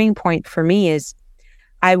the turning point for me. Is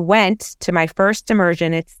I went to my first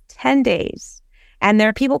immersion. It's 10 days. And there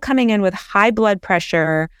are people coming in with high blood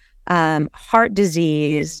pressure, heart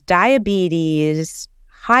disease, diabetes,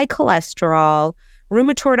 high cholesterol,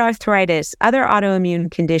 rheumatoid arthritis, other autoimmune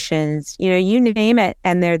conditions, you name it,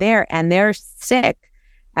 and they're there and they're sick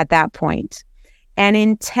at that point. And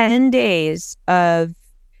in 10 days of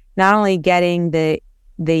not only getting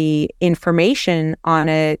the information on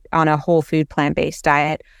a whole food plant-based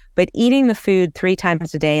diet, but eating the food 3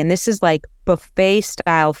 times a day. And this is like buffet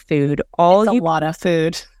style food. A lot of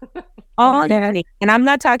food. And I'm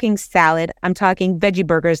not talking salad. I'm talking veggie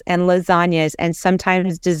burgers and lasagnas and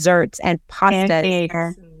sometimes desserts and pastas.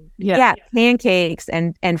 Pancakes. Pancakes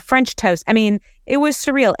and French toast. I mean, it was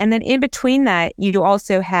surreal. And then in between that, you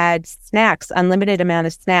also had snacks, unlimited amount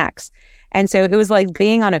of snacks. And so it was like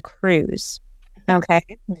being on a cruise, okay,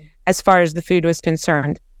 as far as the food was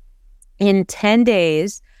concerned. In 10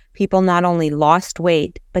 days, people not only lost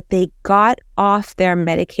weight, but they got off their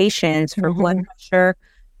medications for blood pressure,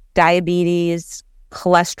 diabetes,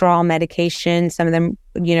 cholesterol medication, some of them,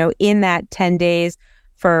 in that 10 days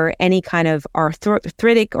for any kind of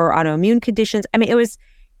arthritic or autoimmune conditions. I mean, it was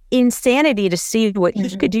insanity to see what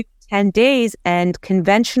he could do in 10 days and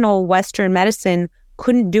conventional Western medicine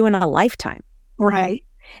couldn't do in a lifetime. Right.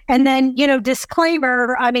 And then,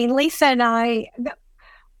 disclaimer, I mean, Lisa and I,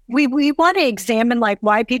 we want to examine like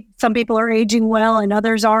why some people are aging well and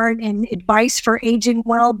others aren't, and advice for aging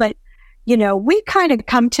well. But, we kind of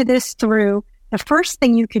come to this through the first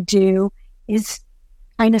thing you could do is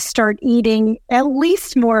kind of start eating at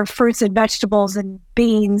least more fruits and vegetables and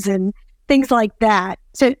beans and things like that.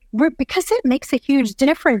 So because it makes a huge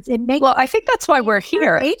difference. Well, I think that's why we're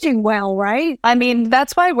here. Aging well, right? I mean,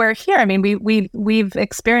 that's why we're here. I mean, we've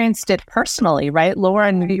experienced it personally, right?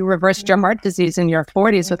 Lauren, you reversed your heart disease in your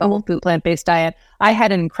 40s with a whole food plant-based diet. I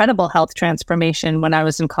had an incredible health transformation when I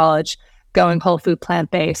was in college going whole food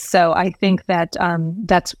plant-based. So I think that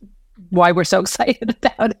that's why we're so excited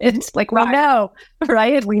about it. Like, we know,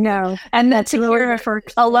 right? We know. And that's here for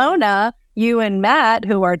Alona, you and Matt,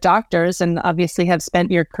 who are doctors and obviously have spent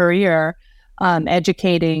your career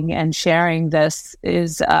educating and sharing this,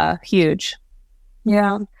 is huge.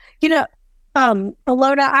 Yeah.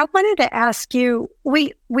 Alona, I wanted to ask you,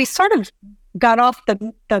 we sort of got off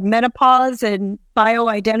the menopause and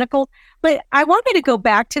bioidentical, but I wanted to go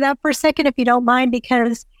back to that for a second, if you don't mind,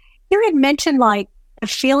 because you had mentioned like a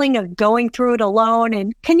feeling of going through it alone.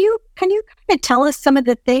 And can you kind of tell us some of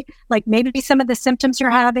the things, like maybe some of the symptoms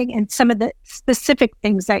you're having and some of the specific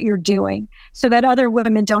things that you're doing so that other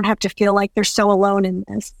women don't have to feel like they're so alone in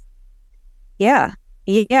this? Yeah.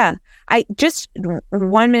 I just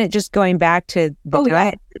 1 minute, just going back to the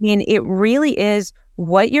diet. I mean, it really is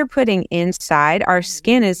what you're putting inside. Our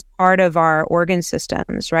skin is part of our organ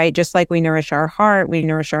systems, right? Just like we nourish our heart, we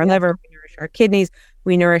nourish our liver, we nourish our kidneys,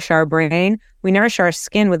 we nourish our brain, we nourish our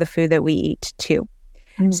skin with the food that we eat too.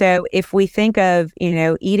 So if we think of,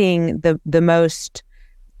 eating the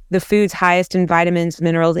foods highest in vitamins,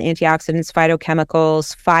 minerals, antioxidants,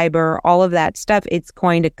 phytochemicals, fiber, all of that stuff, it's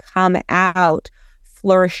going to come out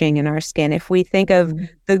flourishing in our skin. If we think of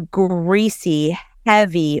the greasy,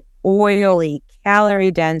 heavy, oily,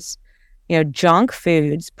 calorie-dense, junk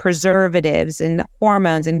foods, preservatives and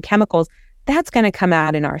hormones and chemicals, that's going to come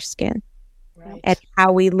out in our skin. Right. And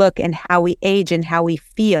how we look and how we age and how we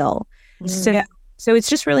feel. So it's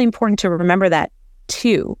just really important to remember that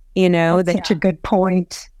too, That's such a good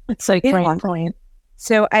point. It's a great point.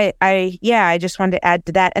 So I just wanted to add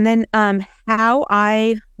to that. And then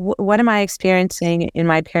what am I experiencing in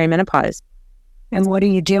my perimenopause? And what are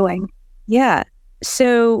you doing? Yeah.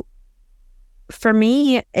 So for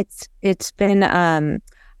me, it's been,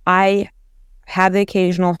 I have the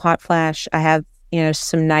occasional hot flash. I have,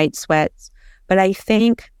 some night sweats, but I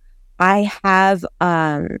think I have,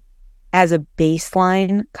 as a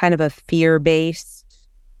baseline, kind of a fear-based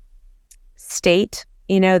state,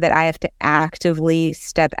 that I have to actively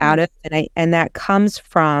step out of. And that comes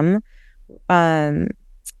from,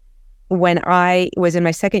 when I was in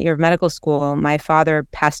my second year of medical school, my father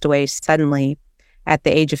passed away suddenly at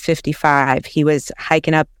the age of 55. He was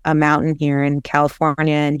hiking up a mountain here in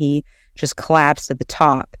California, and he just collapsed at the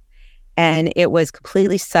top. And it was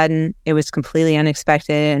completely sudden. It was completely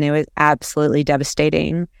unexpected, and it was absolutely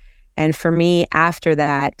devastating. And for me, after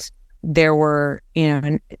that, there were,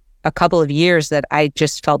 a couple of years that I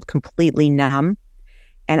just felt completely numb,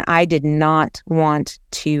 and I did not want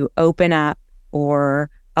to open up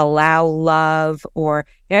or allow love, or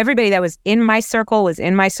everybody that was in my circle was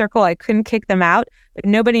in my circle. I couldn't kick them out, but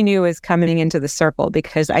nobody knew it was coming into the circle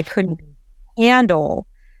because I couldn't handle,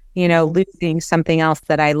 losing something else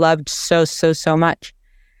that I loved so, so, so much.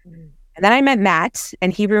 And then I met Matt,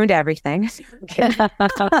 and he ruined everything.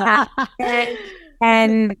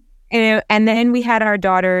 and then we had our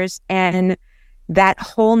daughters, and that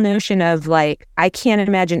whole notion of like, I can't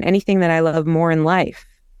imagine anything that I love more in life.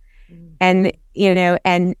 And,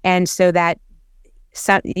 and so that,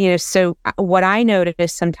 so what I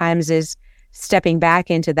notice sometimes is stepping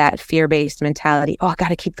back into that fear-based mentality. Oh, I got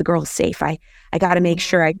to keep the girls safe. I got to make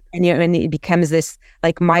sure and it becomes this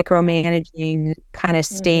like micromanaging kind of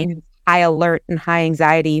state, high alert and high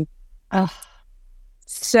anxiety.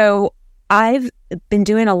 So I've been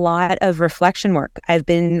doing a lot of reflection work. I've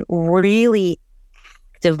been really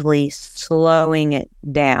actively slowing it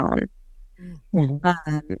down.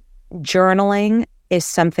 Journaling is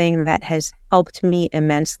something that has helped me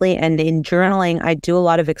immensely. And in journaling, I do a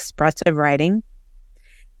lot of expressive writing.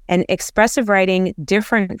 And expressive writing,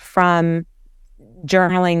 different from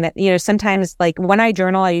journaling that, sometimes like when I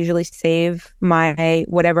journal, I usually save my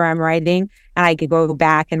whatever I'm writing and I could go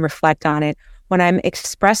back and reflect on it. When I'm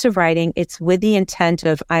expressive writing, it's with the intent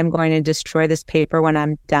of I'm going to destroy this paper when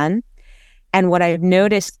I'm done. And what I've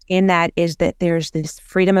noticed in that is that there's this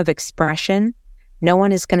freedom of expression. No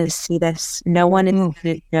one is going to see this. No one is going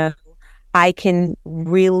to know. I can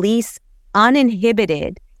release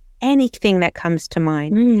uninhibited anything that comes to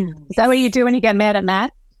mind. Is that what you do when you get mad at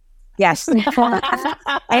Matt? Yes. And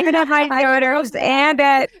at my daughters and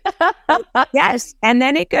at, yes. And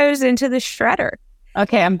then it goes into the shredder.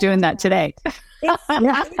 Okay, I'm doing that today.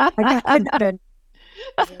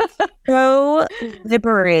 So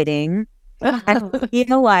liberating. I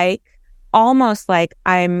feel like almost like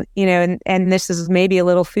I'm, and this is maybe a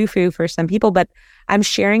little foo-foo for some people, but I'm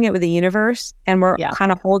sharing it with the universe and we're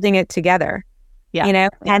kind of holding it together, and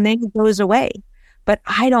then it goes away. But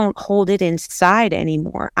I don't hold it inside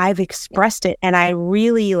anymore. I've expressed it and I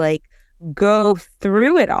really like go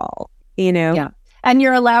through it all, Yeah. And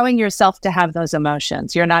you're allowing yourself to have those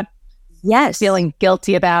emotions. You're not feeling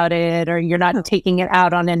guilty about it, or you're not taking it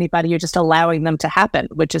out on anybody. You're just allowing them to happen,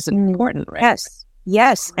 which is important, right?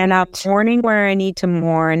 Yes. And I'm mourning where I need to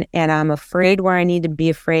mourn, and I'm afraid where I need to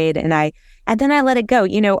be afraid. And then I let it go.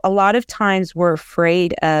 A lot of times we're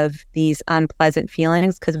afraid of these unpleasant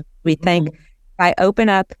feelings because we think if I open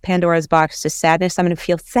up Pandora's box to sadness, I'm going to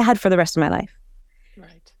feel sad for the rest of my life.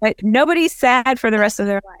 Right. But nobody's sad for the rest of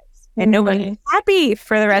their lives, and nobody's happy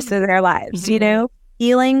for the rest of their lives.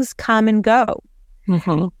 Feelings come and go.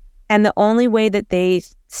 And the only way that they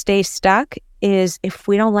stay stuck is if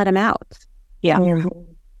we don't let them out. Yeah.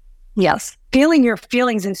 Yes. Feeling your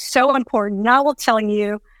feelings is so important. I will tell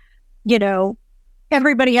you,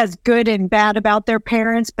 everybody has good and bad about their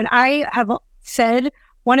parents, but I have said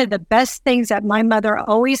one of the best things that my mother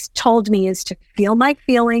always told me is to feel my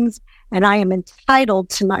feelings, and I am entitled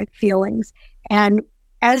to my feelings. And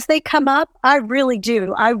as they come up, I really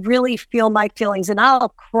do. I really feel my feelings, and I'll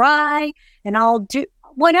cry and I'll do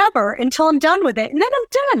whatever until I'm done with it. And then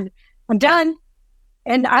I'm done.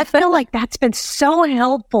 And I feel like that's been so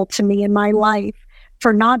helpful to me in my life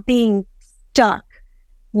for not being stuck,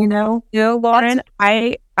 Lauren,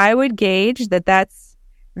 I would gauge that's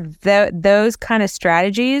those kind of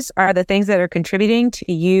strategies are the things that are contributing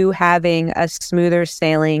to you having a smoother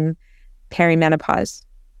sailing perimenopause.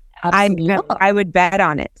 I would bet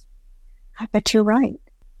on it. I bet you're right.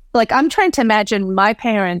 Like, I'm trying to imagine my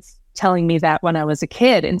parents telling me that when I was a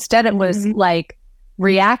kid. Instead, it was like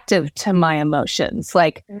reactive to my emotions.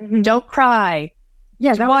 Like, don't cry,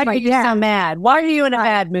 Yeah, that why was are you so mad? Why are you in a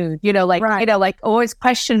bad mood? Like always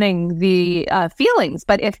questioning the feelings.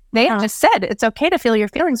 But if they have just said it's okay to feel your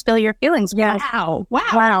feelings, Yes.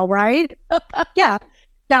 Wow, right? Yeah.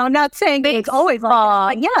 Now, I'm not saying it's always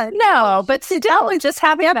like that, but no, but still, just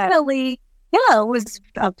having definitely, it was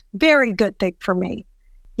a very good thing for me.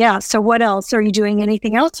 Yeah. So what else? Are you doing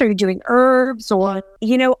anything else? Are you doing herbs or?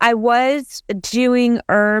 I was doing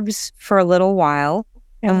herbs for a little while.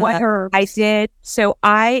 And what herbs? I did. So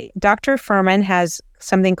Dr. Furman has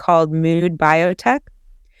something called Mood Biotech,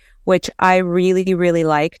 which I really, really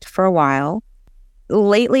liked for a while.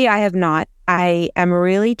 Lately, I have not. I am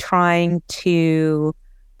really trying to,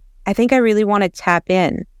 I think I really want to tap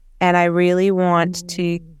in, and I really want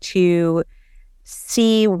to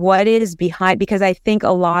see what is behind, because I think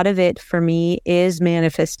a lot of it for me is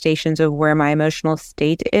manifestations of where my emotional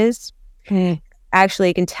state is. Actually,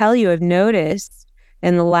 I can tell you, I've noticed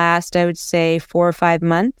in the last, I would say 4 or 5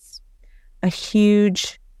 months, a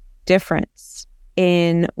huge difference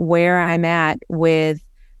in where I'm at with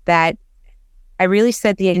that. I really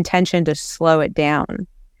set the intention to slow it down.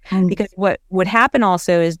 Because what would happen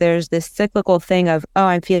also is there's this cyclical thing of, oh,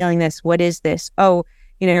 I'm feeling this. What is this? Oh,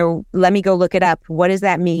 let me go look it up. What does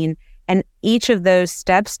that mean? And each of those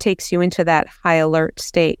steps takes you into that high alert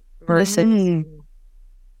state versus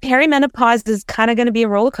perimenopause is kind of going to be a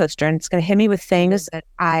roller coaster, and it's going to hit me with things that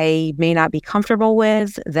I may not be comfortable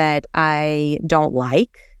with, that I don't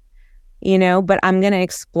like, but I'm going to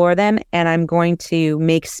explore them, and I'm going to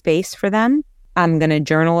make space for them. I'm going to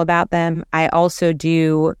journal about them. I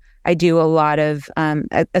do a lot of,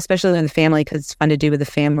 especially in the family, because it's fun to do with the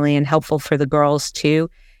family and helpful for the girls too,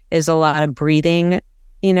 is a lot of breathing,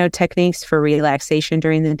 techniques for relaxation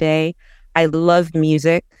during the day. I love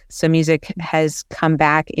music. So music has come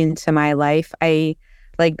back into my life. I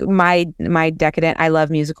like my decadent, I love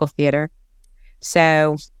musical theater.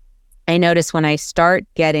 So I notice when I start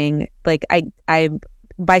getting like, I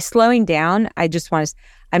by slowing down, I just want to,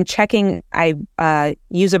 I'm checking, I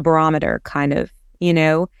use a barometer kind of,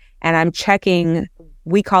 and I'm checking,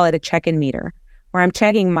 we call it a check-in meter, where I'm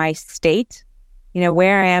checking my state,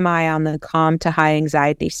 where am I on the calm to high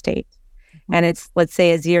anxiety state? And it's, let's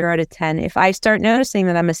say, a 0 to 10. If I start noticing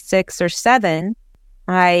that I'm a 6 or 7,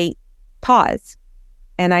 I pause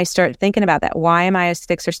and I start thinking about that. Why am I a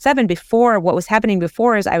 6 or 7? Before, what was happening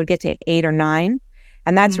before is I would get to 8 or 9,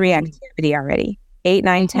 and that's reactivity already. 8,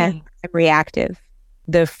 9, 10, I'm reactive.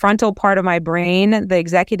 The frontal part of my brain, the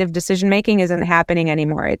executive decision-making, isn't happening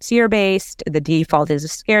anymore. It's fear-based. The default is a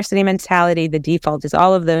scarcity mentality. The default is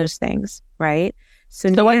all of those things, right?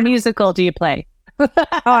 So what musical do you play?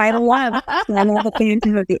 I love the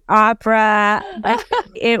Phantom of the Opera.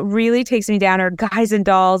 It really takes me down. Or Guys and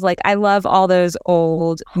Dolls. Like, I love all those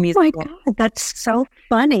old musicals. Oh my God, that's so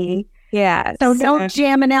funny. Yeah. So no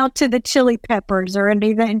jamming out to the Chili Peppers or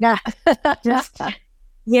anything. Just,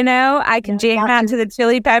 I can jam out to the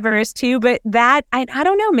Chili Peppers too. But that, I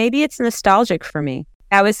don't know, maybe it's nostalgic for me.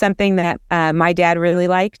 That was something that my dad really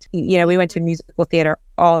liked. We went to musical theater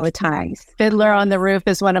all the time. Fiddler on the Roof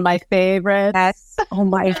is one of my favorites. Yes. Oh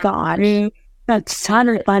my God. That's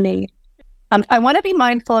so funny. I want to be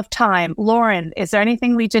mindful of time. Lauren, is there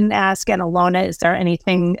anything we didn't ask? And Alona, is there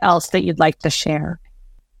anything else that you'd like to share?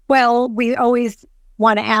 Well, we always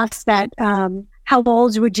want to ask that, how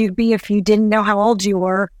old would you be if you didn't know how old you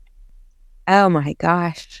were? Oh my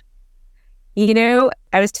gosh. I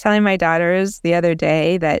was telling my daughters the other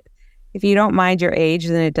day that if you don't mind your age,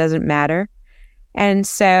 then it doesn't matter. And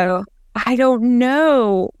so I don't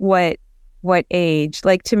know what age.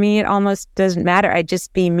 Like, to me, it almost doesn't matter. I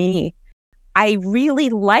just be me. I really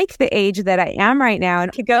like the age that I am right now.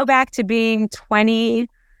 And to go back to being 20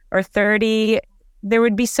 or 30, there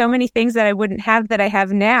would be so many things that I wouldn't have that I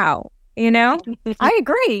have now, I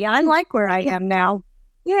agree. I like where I am now.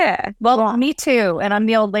 Yeah. Well, me too. And I'm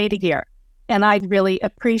the old lady here. And I really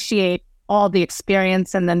appreciate all the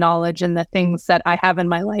experience and the knowledge and the things that I have in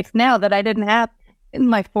my life now that I didn't have in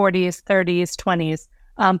my 40s, 30s, 20s.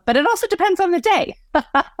 But it also depends on the day.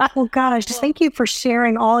 Well, gosh, thank you for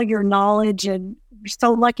sharing all your knowledge. And we're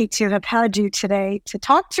so lucky to have had you today to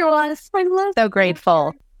talk to us. I love So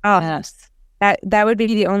grateful. Oh, yes. That would be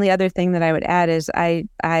the only other thing that I would add is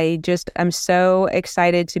I'm so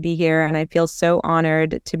excited to be here, and I feel so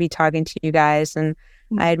honored to be talking to you guys, and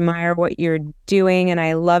I admire what you're doing, and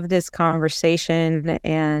I love this conversation.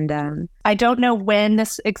 And I don't know when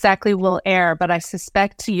this exactly will air, but I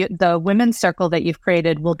suspect the women's circle that you've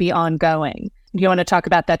created will be ongoing. Do you want to talk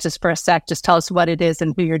about that just for a sec? Just tell us what it is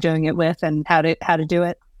and who you're doing it with and how to do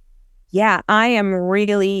it. Yeah, I am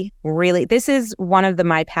really, really, this is one of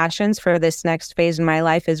my passions for this next phase in my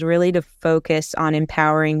life, is really to focus on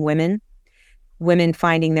empowering women, women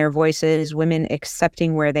finding their voices, women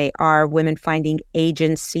accepting where they are, women finding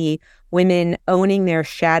agency, women owning their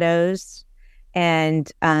shadows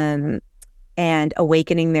and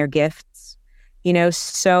awakening their gifts. You know,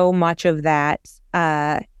 so much of that,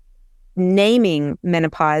 naming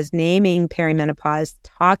menopause, naming perimenopause,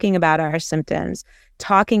 talking about our symptoms,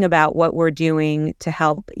 talking about what we're doing to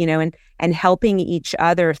help, you know, and helping each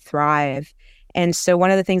other thrive. And so one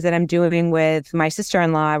of the things that I'm doing with my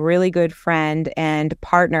sister-in-law, a really good friend and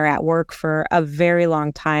partner at work for a very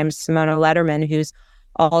long time, Simona Letterman, who's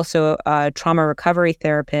also a trauma recovery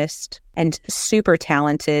therapist and super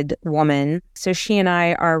talented woman. So she and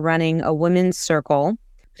I are running a women's circle.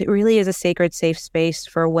 It really is a sacred, safe space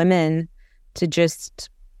for women to just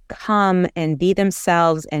come and be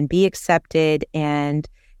themselves and be accepted and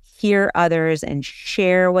hear others and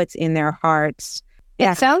share what's in their hearts.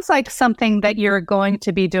 It sounds like something that you're going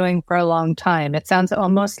to be doing for a long time. It sounds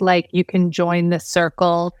almost like you can join this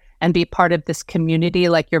circle and be part of this community,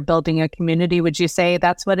 like you're building a community. Would you say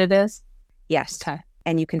that's what it is? Yes. Okay.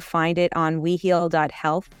 And you can find it on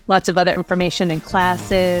weheal.health. Lots of other information and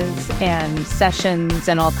classes and sessions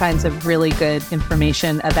and all kinds of really good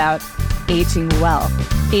information about aging well,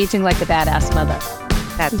 aging like a badass mother.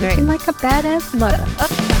 That's right. Aging like a badass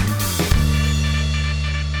mother.